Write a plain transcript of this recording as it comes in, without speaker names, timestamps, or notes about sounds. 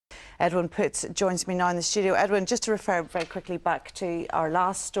Edwin Poots joins me now in the studio. Edwin, just to refer very quickly back to our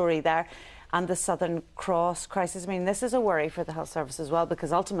last story there and the Southern Cross crisis. I mean, this is a worry for the health service as well,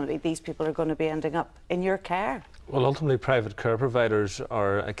 because ultimately these people are going to be ending up in your care. Well, ultimately private care providers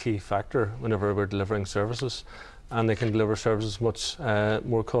are a key factor whenever we're delivering services, and they can deliver services much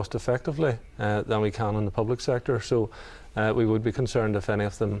more cost effectively than we can in the public sector. So we would be concerned if any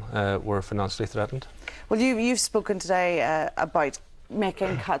of them were financially threatened. Well, you've spoken today about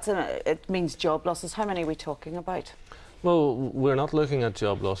making cuts, and it means job losses. How many are we talking about? Well, we're not looking at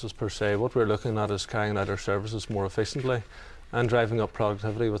job losses per se. What we're looking at is carrying out our services more efficiently and driving up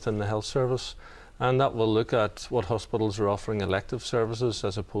productivity within the health service. And that will look at what hospitals are offering elective services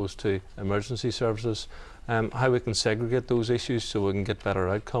as opposed to emergency services, how we can segregate those issues so we can get better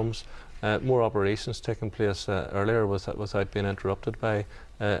outcomes, more operations taking place earlier without being interrupted by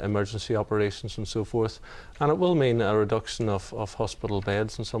emergency operations and so forth. And it will mean a reduction of hospital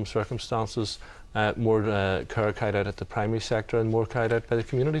beds in some circumstances, more care carried out at the primary sector and more carried out by the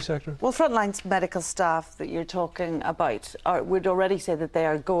community sector. Well, frontline medical staff that you're talking about would already say that they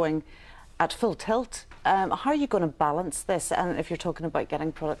are going at full tilt. How are you going to balance this, and if you're talking about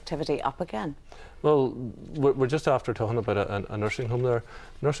getting productivity up again? Well, we're just after talking about a nursing home there.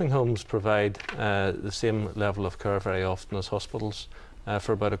 Nursing homes provide the same level of care very often as hospitals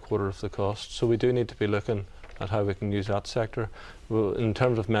for about a quarter of the cost. So we do need to be looking at how we can use that sector. In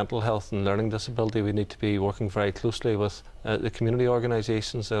terms of mental health and learning disability, we need to be working very closely with the community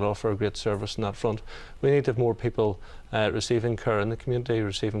organisations that offer a great service on that front. We need to have more people receiving care in the community,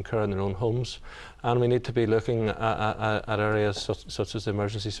 receiving care in their own homes, and we need to be looking at areas such as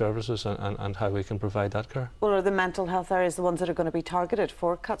emergency services and how we can provide that care. Well, are the mental health areas the ones that are going to be targeted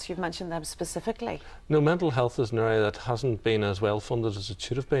for cuts? You've mentioned them specifically. No, mental health is an area that hasn't been as well funded as it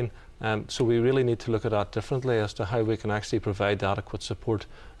should have been. So we really need to look at that differently as to how we can actually provide adequate support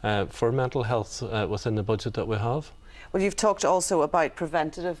for mental health within the budget that we have. Well, you've talked also about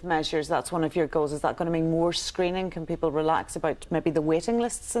preventative measures. That's one of your goals. Is that going to mean more screening? Can people relax about maybe the waiting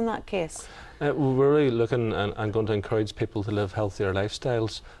lists in that case? We're really looking and going to encourage people to live healthier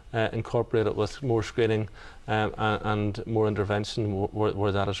lifestyles, incorporate it with more screening and more intervention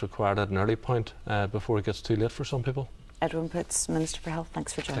where that is required at an early point before it gets too late for some people. Edwin Poots, Minister for Health,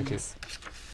 thanks for joining us.